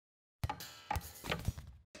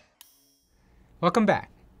Welcome back.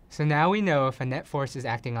 So now we know if a net force is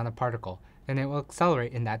acting on a particle, then it will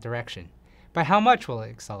accelerate in that direction. But how much will it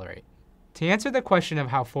accelerate? To answer the question of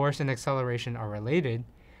how force and acceleration are related,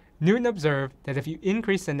 Newton observed that if you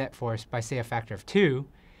increase the net force by, say, a factor of 2,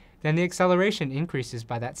 then the acceleration increases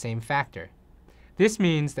by that same factor. This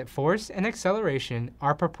means that force and acceleration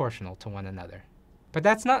are proportional to one another. But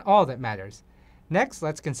that's not all that matters. Next,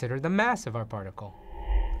 let's consider the mass of our particle.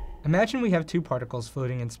 Imagine we have two particles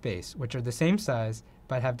floating in space, which are the same size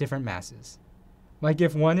but have different masses. Like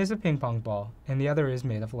if one is a ping pong ball and the other is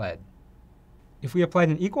made of lead. If we applied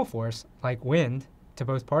an equal force, like wind, to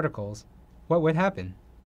both particles, what would happen?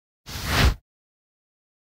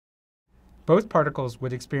 Both particles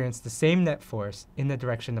would experience the same net force in the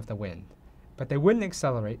direction of the wind, but they wouldn't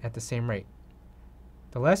accelerate at the same rate.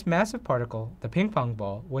 The less massive particle, the ping pong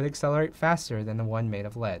ball, would accelerate faster than the one made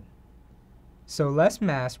of lead. So less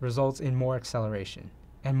mass results in more acceleration,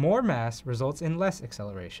 and more mass results in less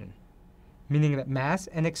acceleration, meaning that mass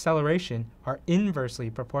and acceleration are inversely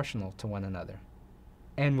proportional to one another.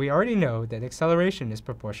 And we already know that acceleration is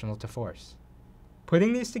proportional to force.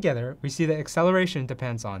 Putting these together, we see that acceleration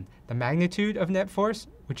depends on the magnitude of net force,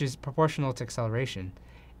 which is proportional to acceleration,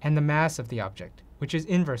 and the mass of the object, which is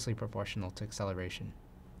inversely proportional to acceleration.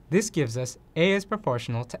 This gives us A is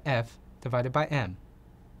proportional to F divided by m.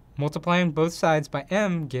 Multiplying both sides by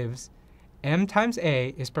m gives m times A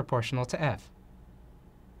is proportional to F.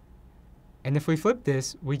 And if we flip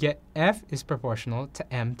this, we get F is proportional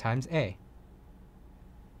to m times A.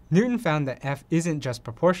 Newton found that F isn't just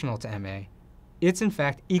proportional to ma, it's in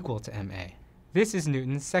fact equal to ma. This is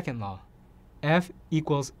Newton's second law. F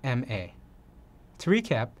equals ma. To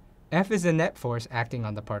recap, F is the net force acting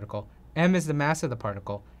on the particle, m is the mass of the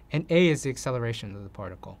particle, and A is the acceleration of the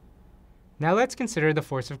particle. Now let's consider the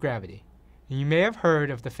force of gravity. You may have heard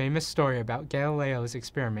of the famous story about Galileo's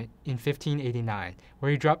experiment in 1589, where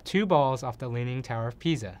he dropped two balls off the Leaning Tower of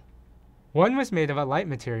Pisa. One was made of a light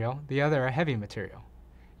material, the other a heavy material.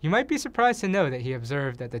 You might be surprised to know that he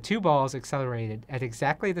observed that the two balls accelerated at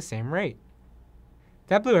exactly the same rate.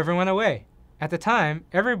 That blew everyone away. At the time,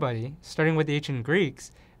 everybody, starting with the ancient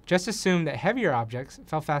Greeks, just assumed that heavier objects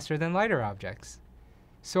fell faster than lighter objects.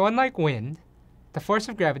 So unlike wind, the force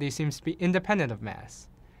of gravity seems to be independent of mass.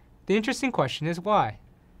 The interesting question is why?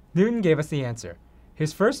 Newton gave us the answer.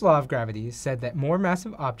 His first law of gravity said that more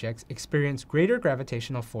massive objects experience greater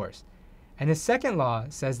gravitational force, and his second law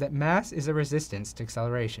says that mass is a resistance to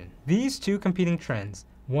acceleration. These two competing trends,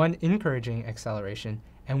 one encouraging acceleration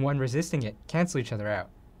and one resisting it, cancel each other out.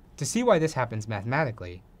 To see why this happens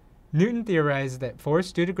mathematically, Newton theorized that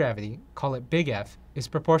force due to gravity, call it big F, is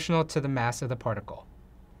proportional to the mass of the particle.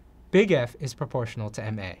 Big F is proportional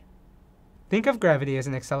to ma. Think of gravity as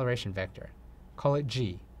an acceleration vector, call it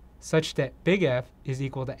g, such that big F is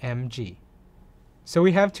equal to mg. So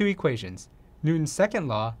we have two equations. Newton's second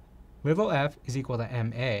law, little f is equal to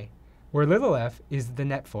ma, where little f is the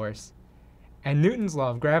net force, and Newton's law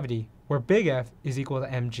of gravity, where big F is equal to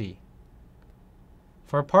mg.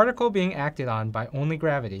 For a particle being acted on by only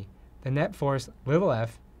gravity, the net force, little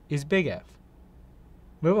f, is big F.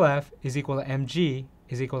 Little f is equal to mg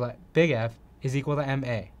is equal to big F is equal to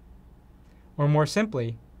ma. Or more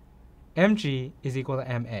simply, mg is equal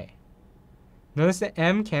to ma. Notice that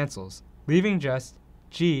m cancels, leaving just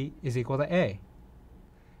g is equal to a.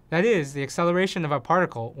 That is, the acceleration of a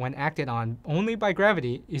particle when acted on only by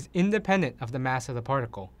gravity is independent of the mass of the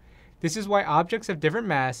particle. This is why objects of different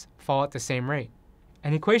mass fall at the same rate.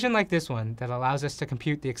 An equation like this one that allows us to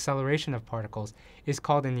compute the acceleration of particles is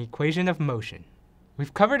called an equation of motion.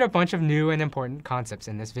 We've covered a bunch of new and important concepts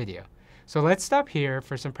in this video, so let's stop here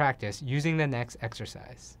for some practice using the next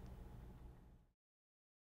exercise.